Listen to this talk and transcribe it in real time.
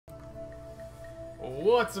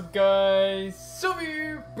What's up, guys? Silver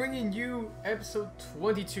here, bringing you episode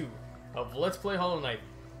 22 of Let's Play Hollow Knight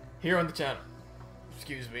here on the channel.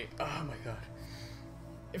 Excuse me. Oh my god.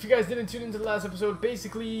 If you guys didn't tune into the last episode,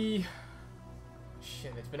 basically...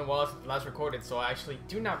 Shit, it's been a while since the last recorded, so I actually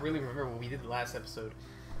do not really remember what we did the last episode.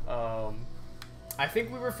 I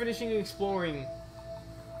think we were finishing exploring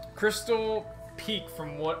Crystal Peak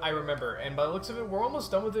from what I remember, and by the looks of it, we're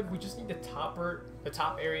almost done with it. We just need the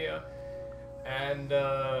top area. And,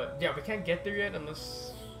 yeah, we can't get there yet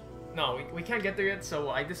unless... No, we can't get there yet,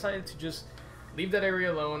 so I decided to just leave that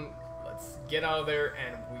area alone. Let's get out of there,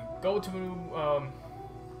 and we go to,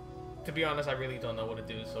 to be honest, I really don't know what to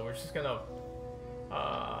do, so we're just gonna,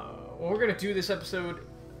 what we're gonna do this episode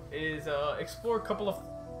is, explore a couple of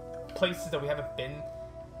places that we haven't been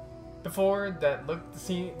before that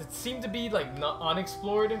seem to be, like, not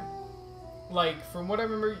unexplored. Like, from what I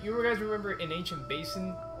remember, you guys remember in Ancient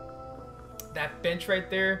Basin, that bench right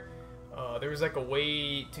there, there was like a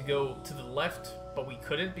way to go to the left, but we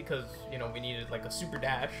couldn't because, you know, we needed like a super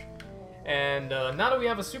dash. And now that we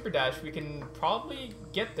have a super dash, we can probably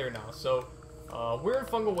get there now. So we're in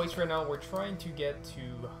Fungal Waste right now. We're trying to get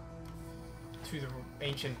to the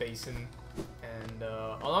Ancient Basin, and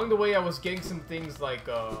along the way I was getting some things like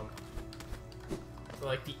the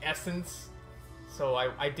essence. So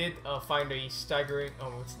I did find a staggering...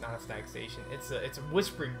 Oh, it's not a stag station. It's a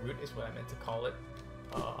whispering root is what I meant to call it.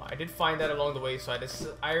 I did find that along the way, so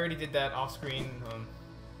I already did that off screen.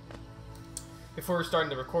 Before starting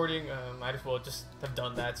the recording, might as well just have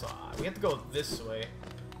done that. So we have to go this way,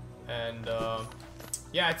 and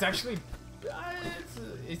yeah, it's actually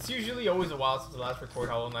it's usually always a while since the last record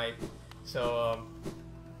Hollow Knight. So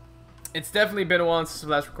it's definitely been a while since the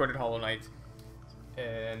last recorded Hollow Knight.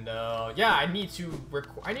 And yeah, I need to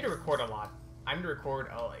record a lot. I need to record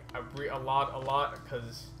like a lot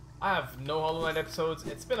because I have no Hollow Knight episodes.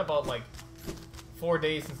 It's been about like 4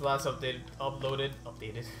 days since the last updated.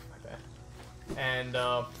 My bad. And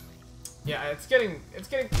yeah, it's getting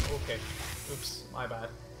okay. Oops, my bad.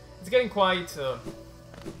 It's getting quite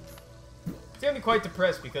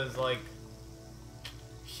depressed because, like,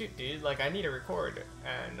 shoot, dude, like I need to record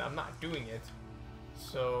and I'm not doing it.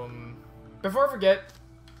 So before I forget,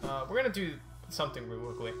 we're gonna do something real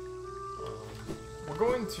quickly. We're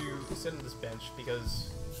going to sit on this bench because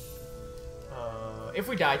if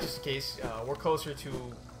we die, just in case, we're closer to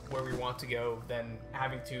where we want to go than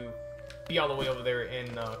having to be all the way over there in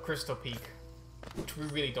Crystal Peak, which we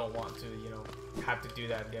really don't want to, you know, have to do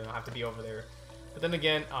that, you know, have to be over there. But then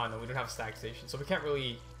again, oh no, we don't have a stack station, so we can't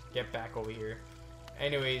really get back over here.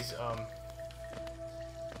 Anyways,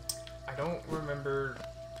 I don't remember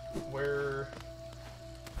where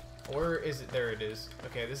is it? There it is.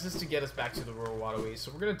 Okay, this is to get us back to the rural waterways,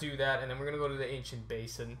 so we're gonna do that, and then we're gonna go to the Ancient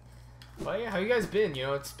Basin. But yeah, how you guys been? You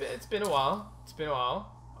know, it's been a while. It's been a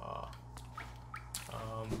while.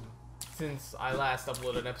 Since I last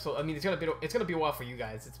uploaded an episode. I mean, it's gonna be a while for you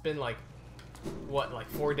guys. It's been like what, like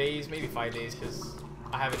 4 days, maybe 5 days, because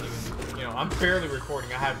I haven't even, you know, I'm barely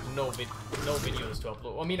recording. I have no videos to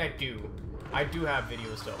upload. Well, I mean, I do have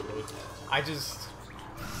videos to upload.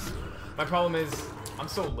 My problem is, I'm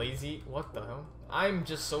so lazy. What the hell? I'm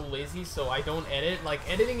just so lazy, so I don't edit. Like,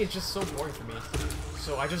 editing is just so boring for me.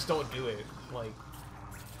 So I just don't do it. Like,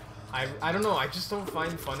 I don't know. I just don't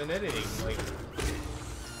find fun in editing.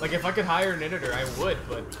 Like if I could hire an editor, I would.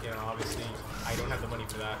 But, you know, obviously, I don't have the money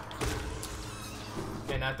for that.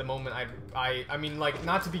 And at the moment, I mean, like,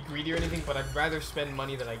 not to be greedy or anything, but I'd rather spend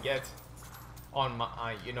money that I get on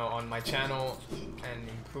my, you know, on my channel and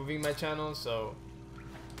improving my channel. So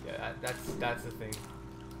yeah, that's the thing.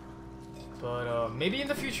 But maybe in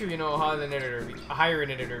the future, you know, I'll hire an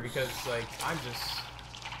editor because, like, I'm just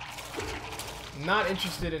not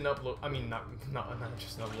interested in upload. I mean, not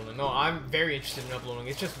interested in uploading. No, I'm very interested in uploading.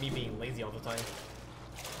 It's just me being lazy all the time.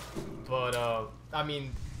 But I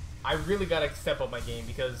mean, I really gotta step up my game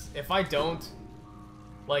because if I don't,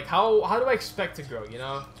 like, how do I expect to grow? You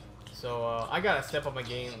know? So I gotta step up my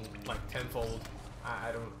game like tenfold.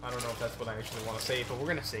 I don't know if that's what I actually want to say, but we're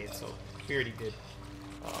gonna say it. So we already did.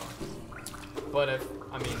 But if,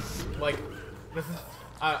 I mean, like, this is,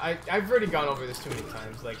 I've already gone over this too many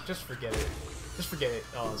times. Like, just forget it. Just forget it,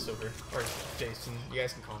 Silver. Or Jason. You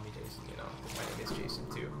guys can call me Jason, you know. My name is Jason,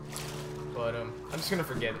 too. But, I'm just gonna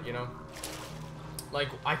forget it, you know. Like,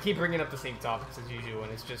 I keep bringing up the same topics as usual,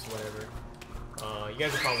 and it's just whatever. You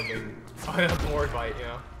guys are probably getting bored by it, you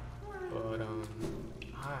know. But,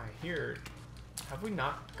 here. Have we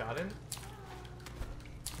not gotten?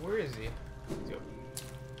 Where is he?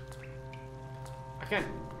 I can't.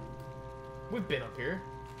 We've been up here.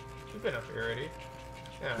 We've been up here already.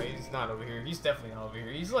 No, he's not over here. He's definitely not over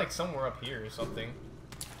here. He's like somewhere up here or something.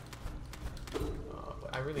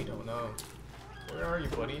 But I really don't know. Where are you,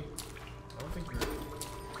 buddy? I don't think you're...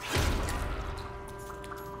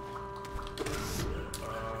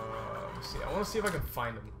 let me see. I want to see if I can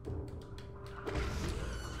find him.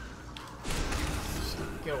 Just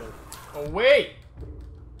go away!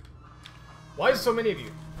 Why is so many of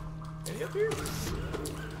you? Any up here?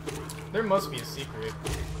 There must be a secret.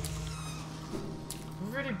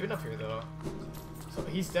 We've already been up here though. So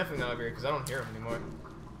he's definitely not up here because I don't hear him anymore.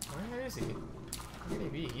 Where is he? Where could he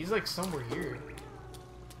be? He's like somewhere here.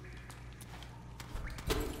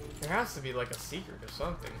 There has to be like a secret or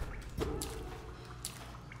something.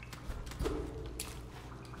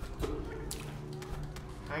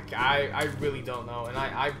 I really don't know, and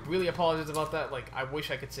I really apologize about that. Like, I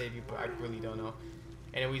wish I could save you, but I really don't know.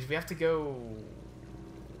 Anyways, we have to go...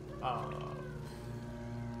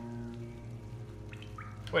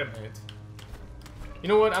 Wait a minute. You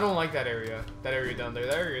know what? I don't like that area. That area down there.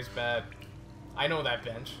 That area is bad. I know that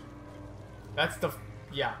bench. That's the...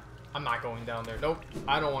 Yeah. I'm not going down there. Nope.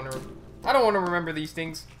 I don't want to remember these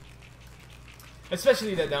things.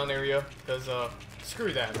 Especially that down area. Because,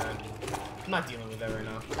 screw that, man. I'm not dealing with that right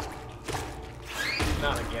now.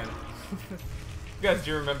 Not again. You guys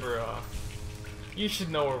do remember, you should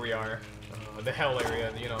know where we are. The hell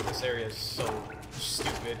area. You know, this area is so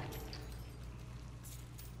stupid.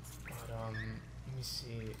 But, let me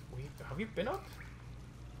see. Have we been up?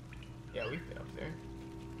 Yeah, we've been up there.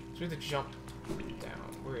 So we have to jump down.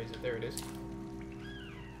 Where is it? There it is.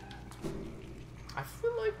 I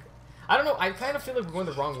feel like... I don't know. I kind of feel like we're going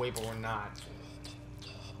the wrong way, but we're not.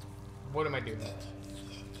 What am I doing?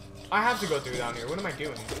 I have to go through down here. What am I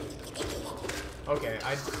doing? Okay,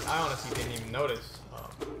 I honestly didn't even notice.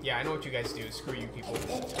 Yeah, I know what you guys do. Screw you people.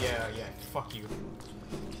 Yeah, fuck you.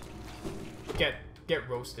 Get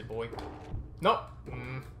roasted, boy. Nope.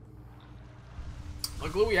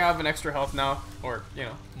 Luckily we have an extra health now. Or, you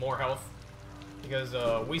know, more health. Because,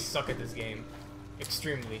 we suck at this game.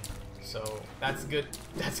 Extremely. So, that's good.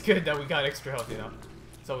 That's good that we got extra health, you know.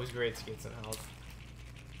 It's always great to get some health.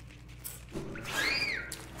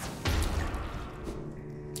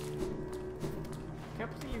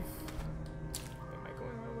 Can't believe... Am I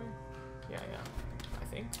going that way? Yeah, I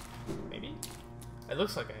think. Maybe? It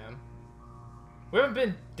looks like I am. We haven't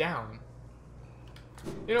been down.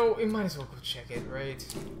 You know, we might as well go check it, right?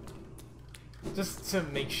 Just to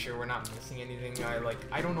make sure we're not missing anything.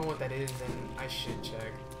 I don't know what that is, and I should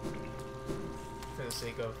check. For the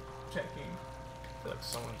sake of checking. I feel like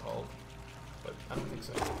someone called. But I don't think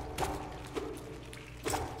so.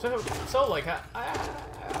 So like, I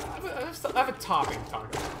have a topic to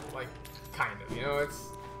talk about. Like, kind of, you know? It's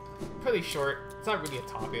pretty short. It's not really a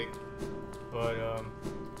topic. But,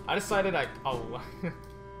 I decided I'll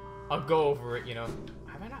I'll go over it, you know.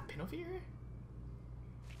 Have I not been over here?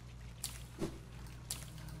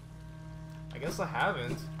 I guess I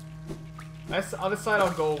haven't. I'll decide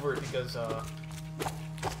I'll go over it because,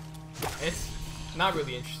 it's not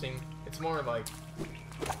really interesting. It's more like,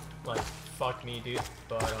 fuck me, dude.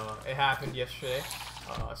 But, it happened yesterday.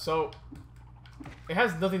 So, it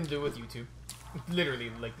has nothing to do with YouTube. Literally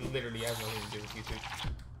has nothing to do with YouTube.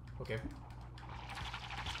 Okay.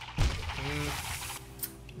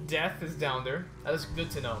 Death is down there. That is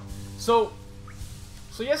good to know. So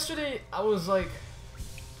yesterday I was like,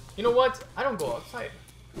 you know what? I don't go outside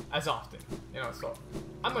as often, you know. So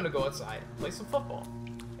I'm gonna go outside, play some football,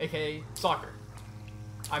 aka soccer.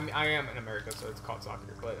 I am in America, so it's called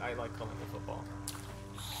soccer, but I like calling it football.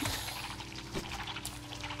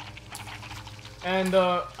 And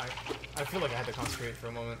I feel like I had to concentrate for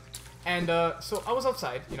a moment. And so I was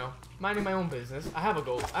outside, you know, minding my own business. I have a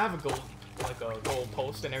goal, like a goal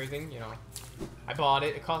post and everything, you know. I bought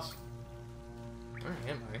it. It cost... Where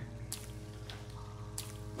am I?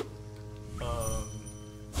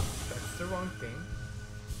 That's the wrong thing.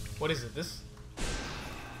 What is it? This?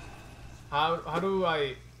 How do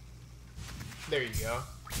I... There you go.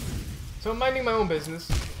 So I'm minding my own business.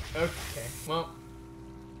 Okay, well...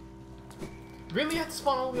 Really? I have to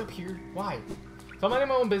spawn all the way up here? Why? So I'm minding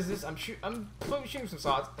my own business. I'm shooting some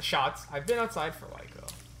shots. I've been outside for like,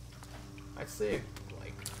 I'd say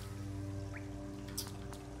like...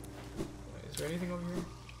 Wait, is there anything over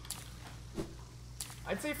here?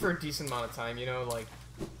 I'd say for a decent amount of time, you know, like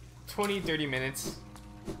 20-30 minutes.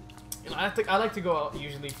 You know, I like to go out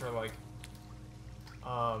usually for like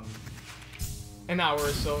an hour or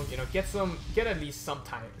so, you know, get at least some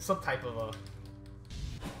type of a...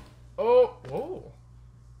 Oh, whoa.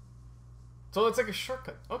 So it's like a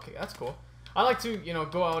shortcut. Okay, that's cool. I like to, you know,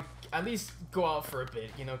 go out, at least go out for a bit,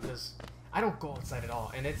 you know, because I don't go outside at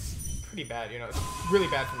all, and it's pretty bad, you know, it's really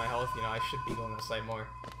bad for my health, you know, I should be going outside more.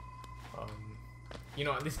 You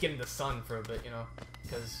know, at least getting the sun for a bit, you know,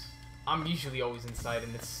 because I'm usually always inside,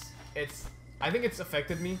 and I think it's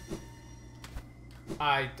affected me.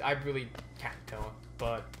 I really can't tell,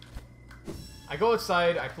 but I go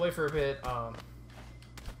outside, I play for a bit.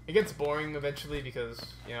 It gets boring eventually because,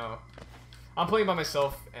 you know, I'm playing by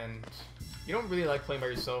myself, and you don't really like playing by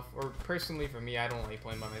yourself, or personally for me, I don't like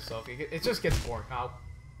playing by myself. It just gets boring.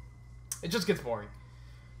 It just gets boring.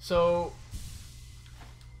 So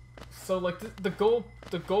like the goal,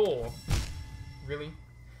 really?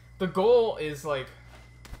 The goal is like,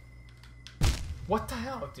 what the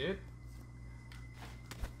hell, dude?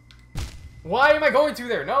 Why am I going through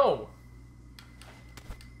there? No!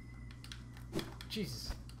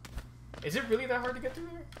 Jesus. Is it really that hard to get through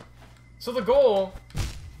there? So the goal...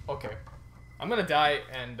 Okay. I'm gonna die,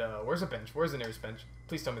 and where's a bench? Where's the nearest bench?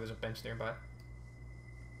 Please tell me there's a bench nearby.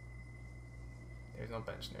 There's no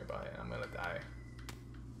bench nearby, and I'm gonna die.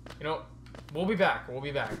 You know, we'll be back. We'll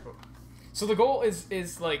be back. So the goal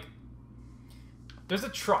is like... There's a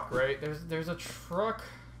truck, right? There's a truck...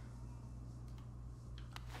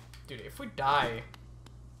 Dude, if we die,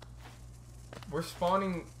 we're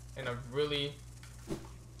spawning in a really...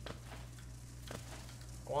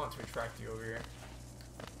 I want to retract you over here.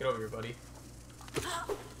 Get over here, buddy.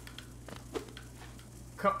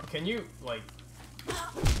 Can you, like...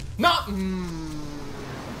 Not...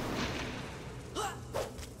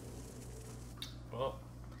 Well,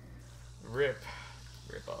 rip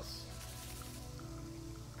us.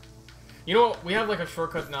 You know what? We have like a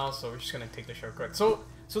shortcut now, so we're just gonna take the shortcut. So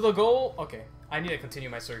the goal... Okay, I need to continue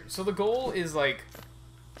my story. So the goal is like...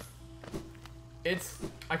 It's...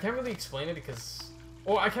 I can't really explain it because...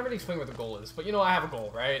 Well, I can't really explain what the goal is, but you know, I have a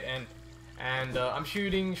goal, right? And I'm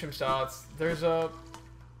shooting some shots. There's a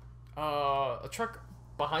truck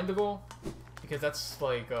behind the goal, because that's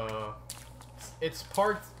like it's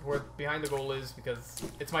parked where behind the goal is because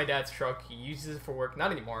it's my dad's truck. He uses it for work.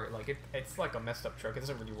 Not anymore. Like it's like a messed up truck. It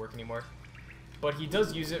doesn't really work anymore. But he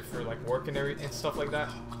does use it for like work and stuff like that.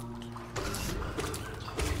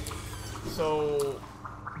 So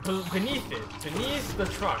beneath the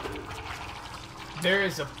truck, there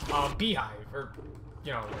is a beehive, or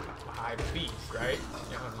you know, like a hive of bees, right?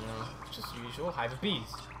 You know, just usual hive of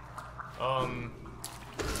bees.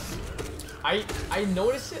 I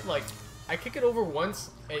notice it, like I kick it over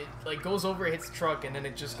once, it like goes over, it hits the truck, and then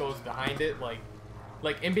it just goes behind it, like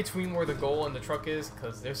in between where the goal and the truck is,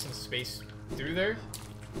 because there's some space through there.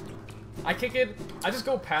 I kick it, I just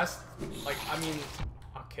go past, like, I mean,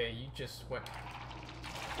 okay, you just went.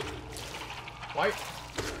 Why?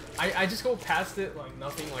 I just go past it like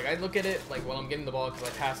nothing. Like I look at it like while I'm getting the ball because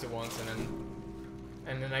I passed it once,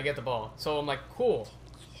 and then I get the ball. So I'm like, cool.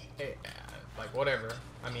 Hey, like whatever.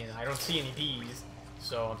 I mean, I don't see any bees,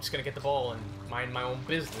 so I'm just gonna get the ball and mind my own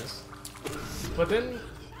business. But then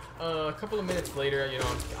a couple of minutes later, you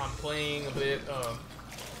know, I'm playing a bit.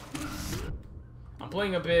 I'm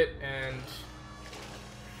playing a bit, and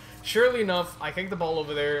surely enough, I kick the ball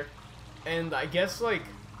over there, and I guess like.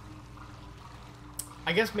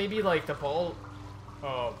 I guess maybe like the ball,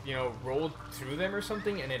 you know, rolled through them or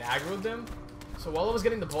something, and it aggroed them. So while I was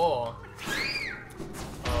getting the ball,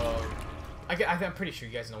 I'm pretty sure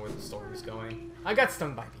you guys know where the story is going. I got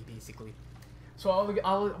stung by bee basically. So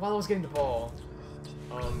while I was getting the ball,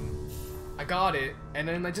 I got it, and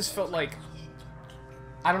then I just felt like,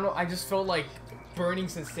 I don't know, I just felt like burning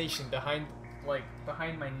sensation behind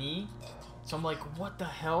my knee. So I'm like, what the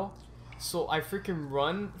hell? So I freaking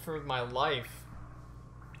run for my life.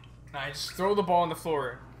 I just throw the ball on the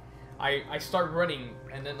floor. I start running,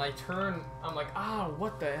 and then I turn. I'm like,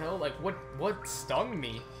 what the hell? Like, what stung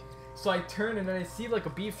me? So I turn, and then I see like a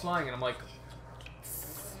bee flying, and I'm like,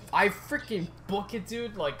 I freaking book it,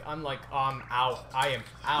 dude. Like, I'm like, I'm out. I am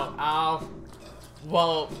out. Ow.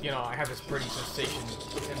 Well, you know, I have this burning sensation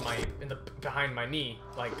behind my knee.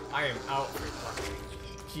 Like, I am out.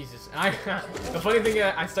 Jesus. And the funny thing,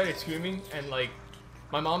 I started screaming, and like.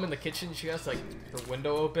 My mom in the kitchen, she has like her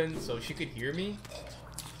window open so she could hear me.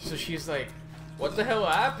 So she's like, what the hell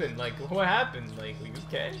happened? Like, what happened? Like, are you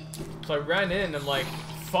okay? So I ran in, I'm like,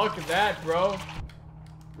 fuck that, bro.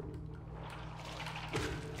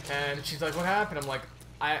 And she's like, what happened? I'm like,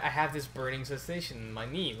 I have this burning sensation in my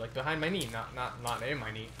knee, like behind my knee, not in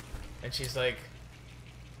my knee. And she's like,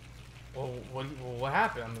 well, what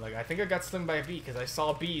happened? I'm like, I think I got stung by a bee because I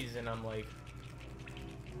saw bees, and I'm like,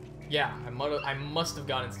 yeah, I must have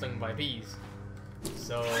gotten stung by bees.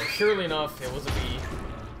 So, surely enough, it was a bee.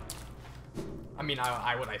 I mean,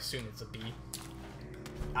 I would assume it's a bee.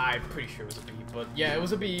 I'm pretty sure it was a bee, but yeah, it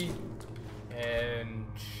was a bee. And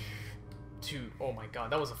 2. Oh my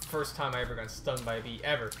god, that was the first time I ever got stung by a bee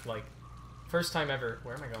ever. Like, first time ever.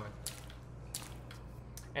 Where am I going?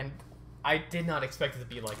 And I did not expect it to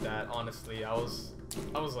be like that, honestly. I was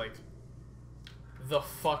like, the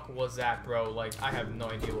fuck was that, bro? Like, I have no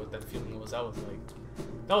idea what that feeling was.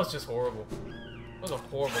 That was just horrible. It was a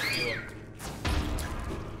horrible feeling.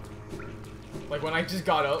 Like, when I just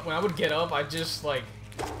got up, when I would get up, I just, like,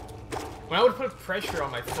 when I would put pressure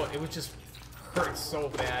on my foot, it would just hurt so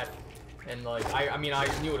bad. And, like, I mean, I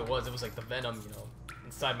knew what it was. It was, like, the venom, you know,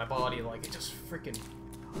 inside my body. Like, it just freaking,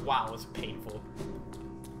 wow, it was painful.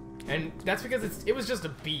 And that's because it was just a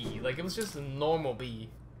bee. Like, it was just a normal bee.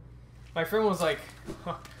 My friend was like,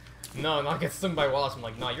 huh, no, not get stung by wasps. I'm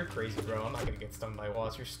like, nah, you're crazy, bro. I'm not gonna get stung by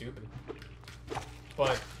wasps. You're stupid.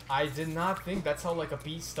 But I did not think that's how, like, a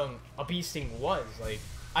bee sting was. Like,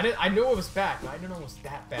 I knew it was bad, but I didn't know it was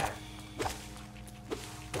that bad.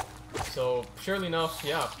 So, surely enough,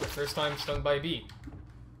 yeah, the first time stung by a bee.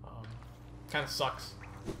 Kind of sucks.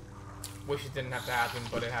 Wish it didn't have to happen,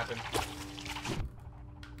 but it happened.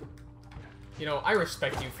 You know, I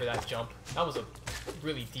respect you for that jump. That was a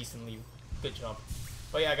really decently good jump.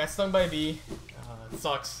 But yeah, I got stung by a bee. It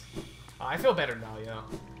sucks. I feel better now, you know.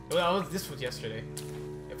 Well, this was yesterday.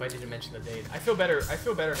 If I didn't mention the date, I feel better. I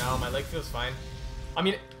feel better now. My leg feels fine. I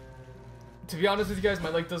mean, to be honest with you guys, my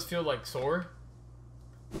leg does feel like sore.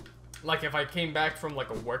 Like if I came back from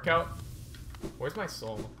like a workout. Where's my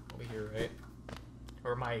soul? Over here, right?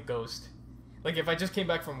 Or my ghost? Like if I just came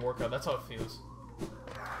back from a workout, that's how it feels.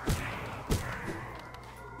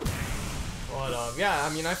 But yeah,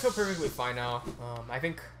 I mean, I feel perfectly fine now. I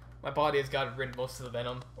think my body has gotten rid of most of the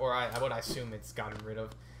venom, or what I assume it's gotten rid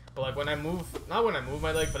of. But like when I move, not when I move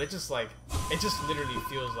my leg, but it just literally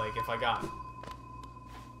feels like if I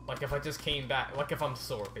just came back, like if I'm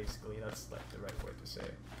sore, basically. That's like the right word to say.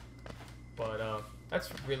 But that's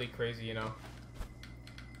really crazy, you know.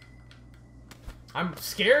 I'm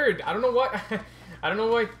scared. I don't know what. I don't know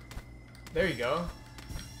why. There you go.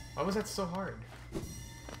 Why was that so hard?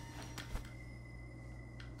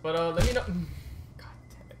 But let me know. God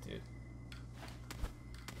damn it, dude.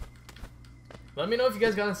 Let me know if you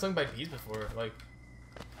guys gotten stung by bees before. Like,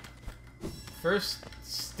 first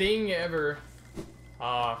sting ever.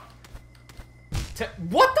 What the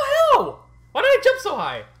hell? Why did I jump so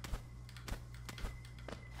high?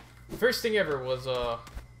 First sting ever was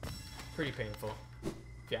pretty painful,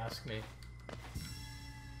 if you ask me.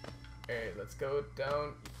 Alright, let's go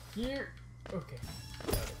down here. Okay,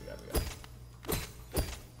 we got it.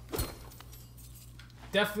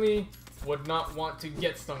 Definitely would not want to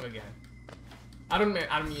get stung again. I don't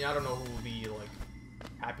know who would be like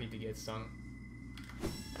happy to get stung.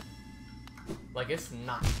 Like, it's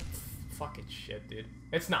not fucking shit, dude.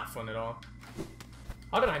 It's not fun at all.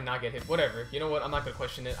 How did I not get hit? Whatever. You know what? I'm not gonna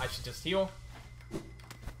question it. I should just heal.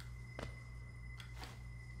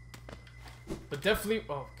 But definitely.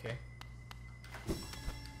 Oh, okay.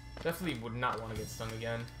 Definitely would not want to get stung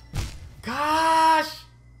again. Gosh!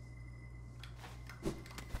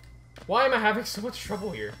 Why am I having so much trouble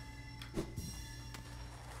here?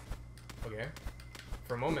 Okay.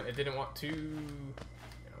 For a moment, it didn't want to,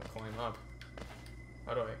 climb up.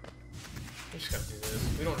 How do I? We just gotta do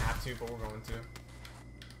this. We don't have to, but we're going to.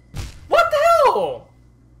 What the hell?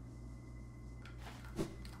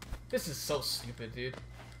 This is so stupid, dude.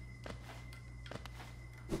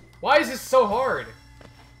 Why is this so hard?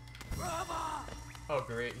 Oh,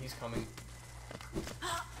 great. He's coming.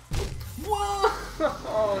 Whoa!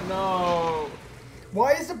 Oh, no.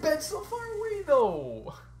 Why is the bed so far away,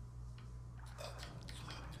 though?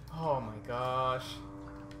 Oh, my gosh.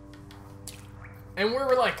 And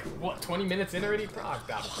we're like, what, 20 minutes in already? Probably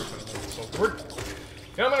got it for 20 minutes. So we're...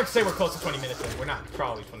 I'm not gonna say we're close to 20 minutes in. We're not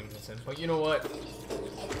probably 20 minutes in. But you know what?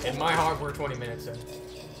 In my heart, we're 20 minutes in.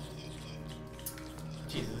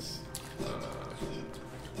 Jesus.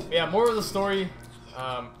 Yeah, more of the story.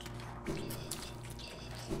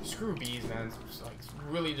 Screw bees, man. Just, like,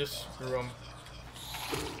 really just screw them.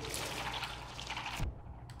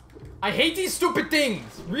 I hate these stupid things!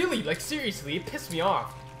 Really, like, seriously, it pissed me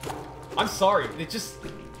off. I'm sorry, it's just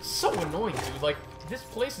so annoying, dude. Like, this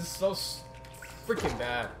place is so freaking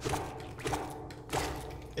bad.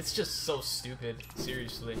 It's just so stupid,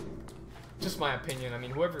 seriously. Just my opinion. I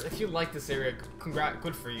mean, whoever, if you like this area,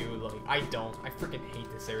 good for you. Like, I don't. I freaking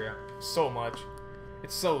hate this area so much.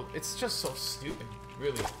 It's just so stupid,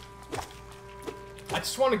 really. I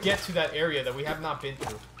just want to get to that area that we have not been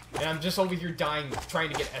to. And I'm just over here dying, trying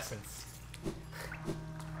to get essence.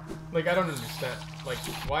 Like, I don't understand. Like,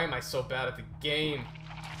 why am I so bad at the game?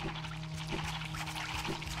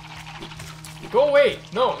 Go away!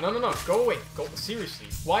 No, no, no, no. Go away. Go. Seriously.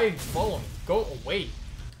 Why are you following me? Go away.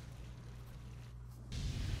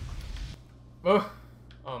 Oh.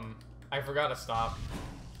 I forgot to stop.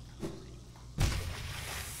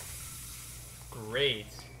 Great.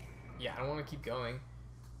 Yeah, I don't want to keep going.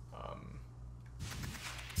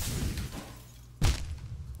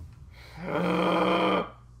 How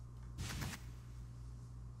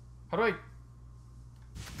do I...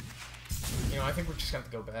 You know, I think we're just gonna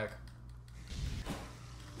have to go back.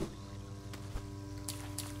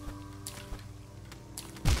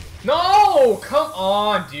 No! Come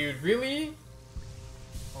on, dude. Really?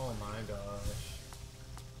 Oh my gosh.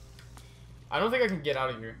 I don't think I can get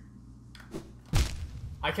out of here.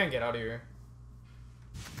 I can't get out of here.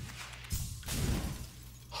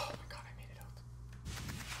 Oh my god, I made it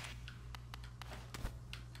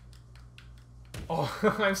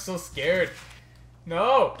out. Oh, I'm so scared.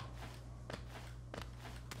 No!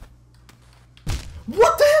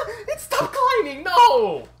 What the hell? It stopped climbing!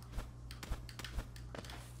 No!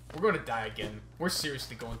 We're going to die again. We're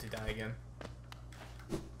seriously going to die again.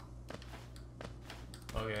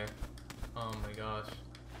 Okay. Oh my gosh.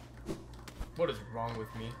 What is wrong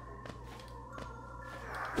with me?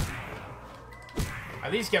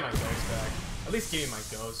 At least get my ghost back. At least give me my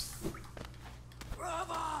ghost.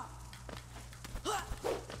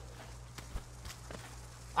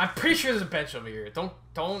 I'm pretty sure there's a bench over here. Don't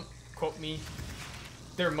quote me.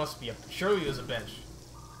 There must be a... Surely there's a bench.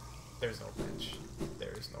 There's no bench.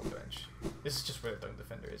 There is no bench. This is just where the Dome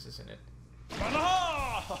Defender is, isn't it? This is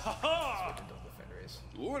where the Dome Defender is.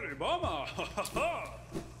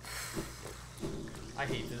 I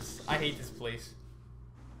hate this. I hate this place.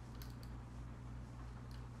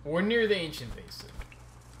 We're near the ancient basin.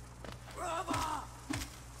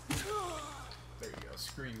 There you go.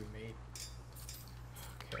 Screw you, mate.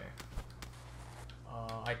 Okay.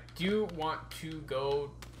 I do want to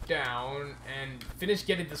go down and finish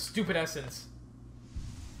getting the stupid essence.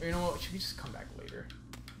 Or you know what? Should we just come back later?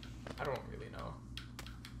 I don't really know.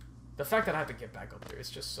 The fact that I have to get back up there is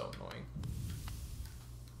just so annoying.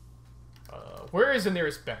 Where is the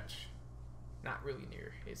nearest bench? Not really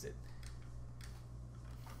near, is it?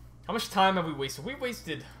 How much time have we wasted? We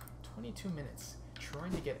wasted 22 minutes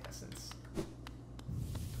trying to get essence.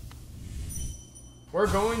 We're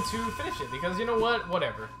going to finish it because you know what?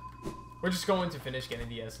 Whatever. We're just going to finish getting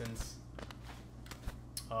the essence.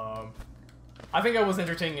 I think I was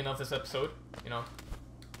entertaining enough this episode, you know.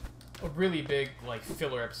 A really big, like,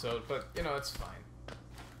 filler episode, but, you know, it's fine.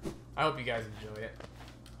 I hope you guys enjoy it.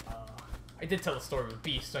 I did tell a story of a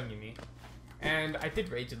bee stinging me. And I did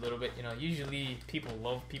rage a little bit, you know. Usually people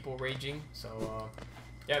love people raging, so,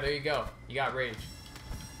 yeah, there you go. You got rage.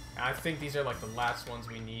 And I think these are, like, the last ones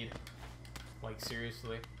we need. Like,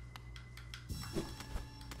 seriously.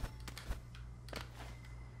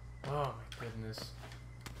 Oh, my goodness.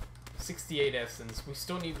 68 essence. We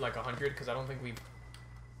still need, like, 100, because I don't think we've...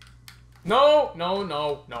 No! No,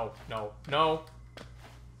 no, no, no, no.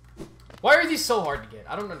 Why are these so hard to get?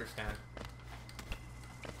 I don't understand.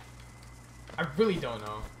 I really don't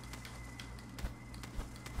know.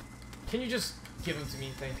 Can you just give them to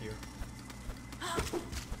me? Thank you.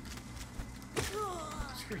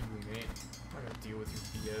 Screw you, mate. I'm not gonna deal with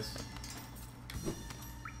your BS.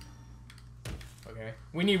 Okay.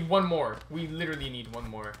 We need one more. We literally need one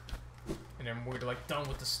more. And then we're, like, done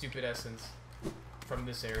with the stupid essence from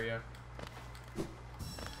this area.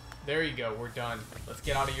 There you go. We're done. Let's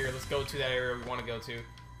get out of here. Let's go to that area we want to go to.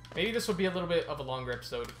 Maybe this will be a little bit of a longer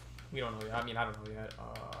episode. We don't know yet. I mean, I don't know yet.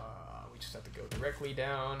 We just have to go directly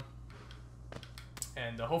down.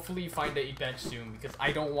 And hopefully find a bench soon. Because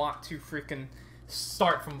I don't want to freaking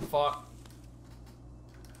start from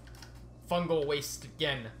fungal waste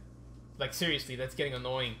again. Like, seriously, that's getting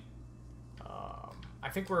annoying. I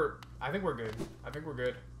think we're good. I think we're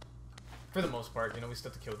good. For the most part, you know, we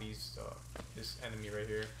still have to kill this enemy right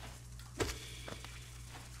here.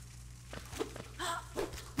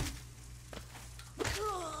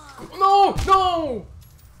 No! No!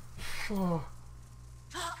 Oh.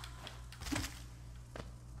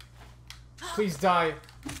 Please die.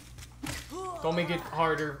 Don't make it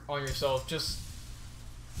harder on yourself. Just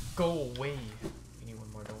go away. We need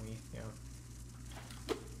one more, don't we? Yeah.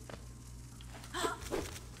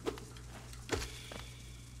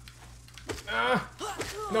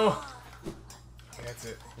 No. Okay, that's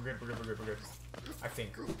it. We're good. We're good. We're good. We're good. I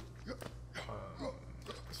think.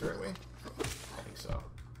 Is there a way? I think so.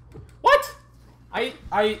 What?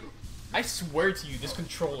 I swear to you, this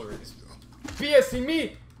controller is BSing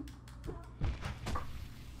me.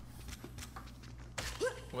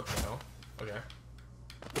 What the hell? Okay.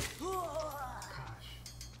 Gosh.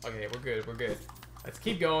 Okay, we're good, we're good. Let's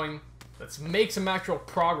keep going. Let's make some actual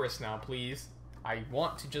progress now, please. I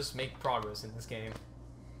want to just make progress in this game.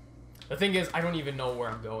 The thing is, I don't even know where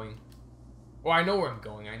I'm going. Well, I know where I'm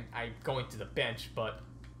going. I'm going to the bench, but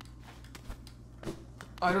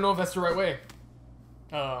I don't know if that's the right way.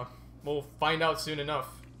 We'll find out soon enough.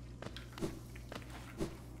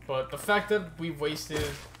 But the fact that we wasted...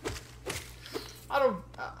 I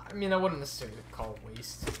mean, I wouldn't necessarily call it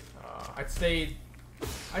waste. I'd say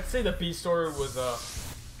the B story was a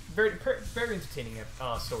very entertaining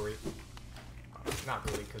story. Not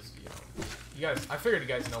really, because you guys. I figured you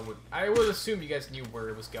guys know what. I would assume you guys knew where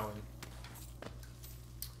it was going.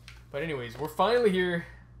 But anyways, we're finally here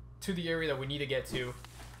to the area that we need to get to,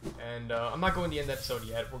 and I'm not going to end the episode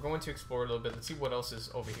yet. We're going to explore a little bit. Let's see what else is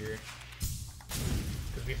over here,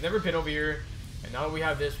 because we've never been over here, and now that we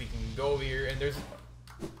have this, we can go over here. And there's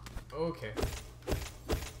okay.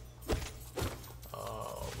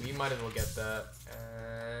 We might as well get that,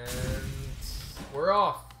 and we're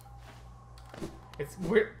off. This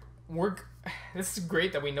is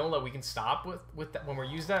great that we know that we can stop with that when we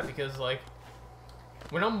use that, because like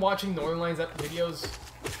when I'm watching Northern Lions videos,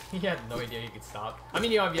 he had no idea he could stop. I mean,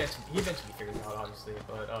 he eventually figured it out, obviously,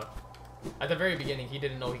 but at the very beginning he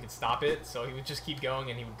didn't know he could stop it, so he would just keep going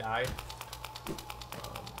and he would die.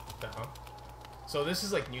 So this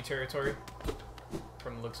is like new territory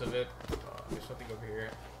from the looks of it. There's something over here,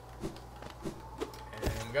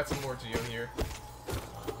 and we got some more Geo here.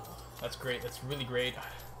 That's great. That's really great.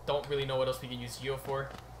 Don't really know what else we can use Geo for,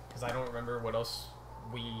 because I don't remember what else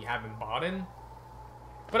we haven't bought in.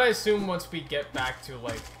 But I assume once we get back to,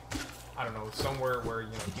 like, I don't know, somewhere where,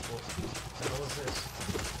 people... What the hell is this?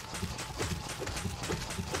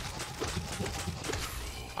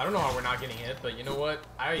 I don't know how we're not getting hit, but you know what?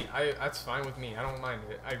 That's fine with me. I don't mind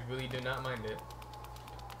it. I really do not mind it.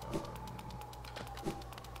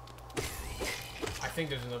 I think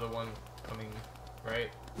there's another one coming, right?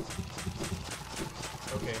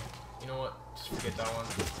 Okay, you know what? Just forget that one.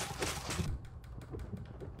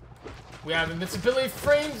 We have invincibility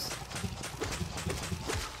frames!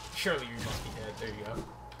 Surely you must be dead. There you go.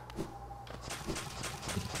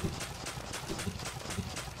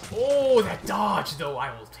 Oh, that dodge, though!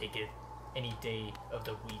 I will take it any day of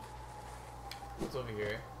the week. What's over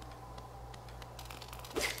here?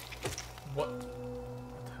 What the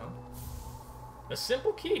hell? A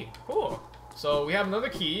simple key. Cool. So we have another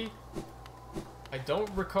key. I don't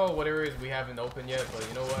recall what areas we haven't opened yet, but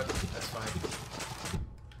you know what? That's fine.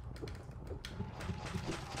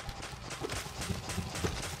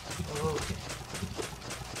 Okay.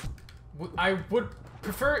 I would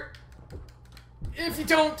prefer if you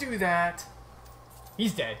don't do that.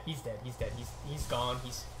 He's dead. He's dead. He's dead. He's gone.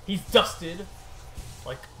 He's dusted,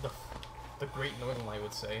 like the Great Northern Light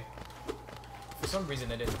would say. For some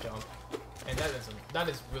reason, I didn't jump. And that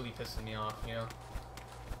is really pissing me off,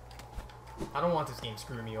 I don't want this game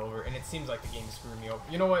screwing me over, and it seems like the game is screwing me over.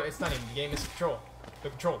 You know what? It's not even the game, it's the control. The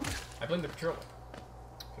control. I blame the control.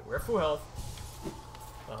 Okay, we're at full health.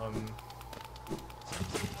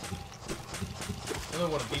 Another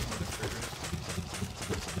one of these motherfuckers.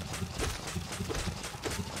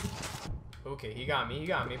 Okay, he got me,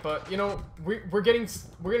 but we're getting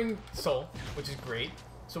soul, which is great.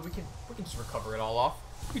 So we can just recover it all off.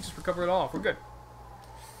 We just recover it all off. We're good.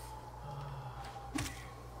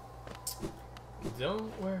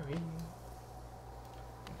 Don't worry.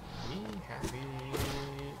 Be happy.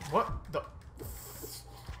 What the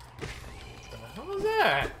hell is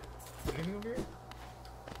that? Anything over here?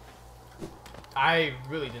 I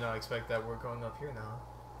really did not expect that we're going up here now.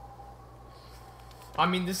 I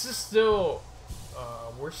mean, this is still,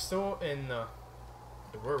 we're still in the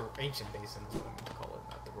ancient basin is what I'm gonna call it,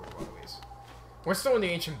 not the Rural Waterways. We're still in the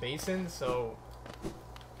ancient basin, so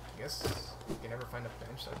I guess if we can ever find a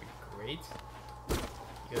bench, that'd be great.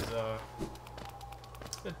 Because,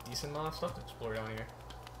 there's a decent amount of stuff to explore down here.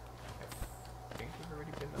 I think we've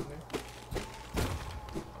already been down there.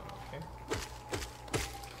 Okay.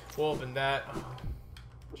 We'll open that. Oh,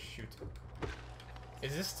 shoot.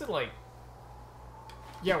 Is this to, like...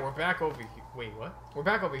 Yeah, we're back over here. Wait, what? We're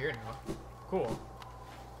back over here now. Cool.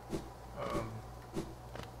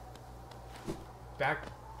 Back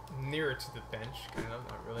nearer to the bench, kind of.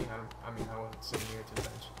 Not really. I mean, I wasn't sitting near to the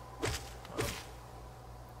bench.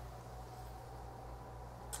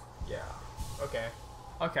 Yeah. Okay.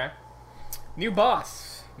 Okay. New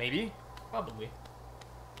boss. Maybe. Probably.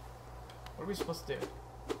 What are we supposed to do?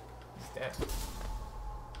 He's dead.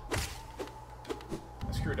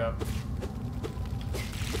 I screwed up.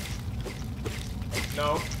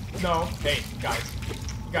 No. No. Hey, guys.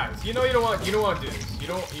 Guys, you know you don't want to do this. You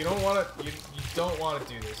don't want to. You don't want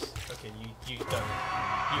to do this. Okay, you've done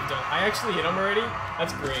it. You've done it. I actually hit him already?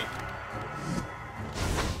 That's great.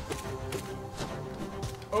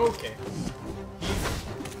 Okay.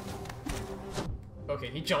 Okay,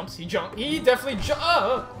 he jumps. He definitely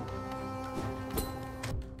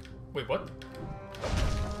Wait, what?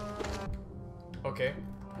 Okay.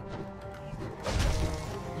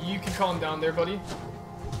 You can calm down there, buddy.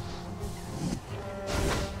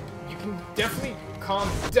 You can definitely calm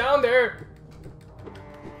down there.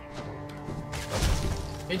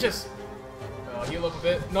 Hey, just heal up a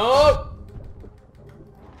bit. No!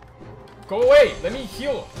 Go away! Let me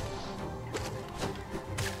heal.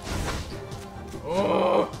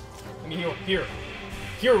 Oh! Let me heal. Here.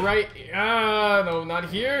 Here, right? Ah, no, not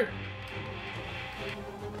here.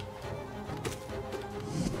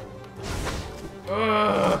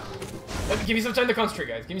 Give me some time to concentrate,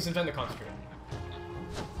 guys. Give me some time to concentrate.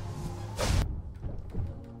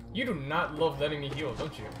 You do not love letting me heal,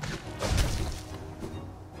 don't you?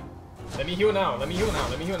 Let me heal now. Let me heal now.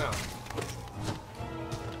 Let me heal now.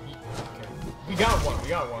 Okay. We got one. We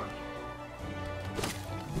got one.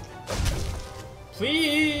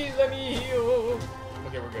 Please let me heal.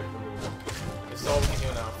 Okay, we're good. We're good. We're good. This is all we can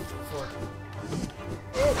heal now.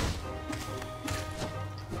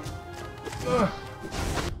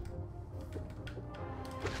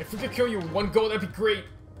 If we could kill you with one go, that'd be great.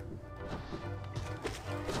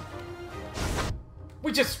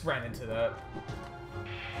 We just ran into that.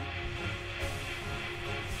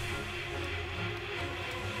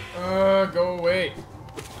 Go away.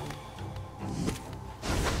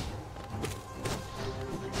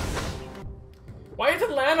 Why did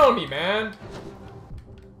it land on me, man?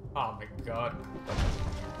 Oh my god.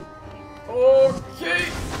 Okay.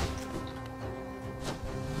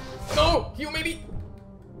 No! Heal maybe!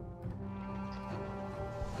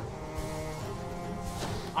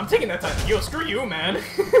 I'm taking that time to heal. Screw you, man.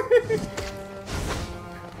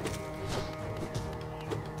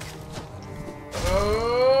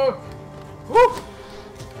 Woo!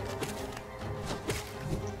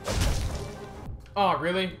 Oh,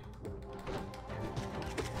 really?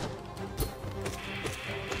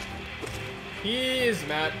 He is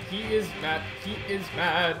mad. He is mad. He is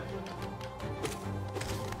mad.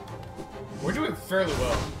 We're doing fairly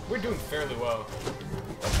well. We're doing fairly well.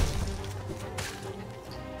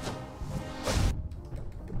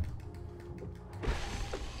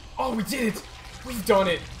 Oh, we did it! We've done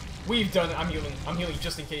it! We've done it! I'm healing. I'm healing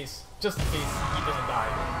just in case. Just in case he doesn't die.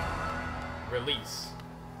 Release.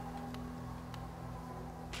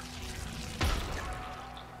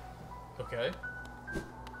 Okay.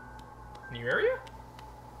 New area?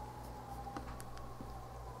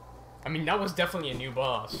 I mean, that was definitely a new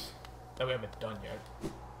boss that we haven't done yet.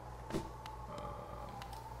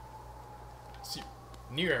 See,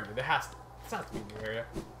 new area. There has to be a new area.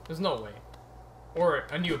 There's no way. Or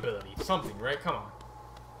a new ability. Something, right? Come on.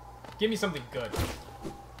 Give me something good.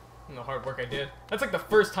 And the hard work I did. That's like the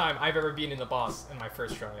first time I've ever been in the boss in my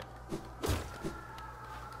first try.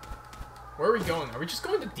 Where are we going? Are we just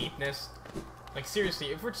going to deepness? Like, seriously,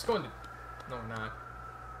 if we're just going to... No, we're not.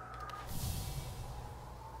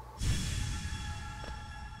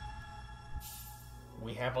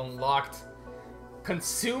 We have unlocked...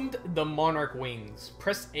 Consumed the Monarch wings.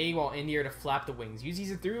 Press A while in the air to flap the wings. Use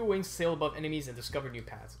these through your wings, sail above enemies, and discover new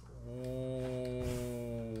paths.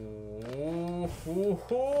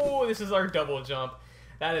 Ooh, this is our double jump.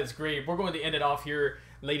 That is great. We're going to end it off here,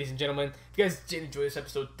 ladies and gentlemen. If you guys did enjoy this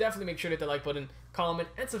episode, definitely make sure to hit the like button, comment,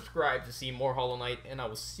 and subscribe to see more Hollow Knight. And I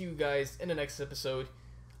will see you guys in the next episode.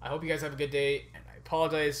 I hope you guys have a good day. And I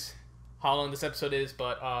apologize how long this episode is,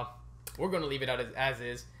 but we're going to leave it out as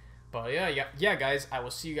is. But yeah, guys, I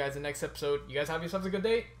will see you guys in the next episode. You guys have yourselves a good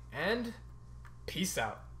day, and peace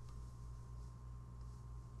out.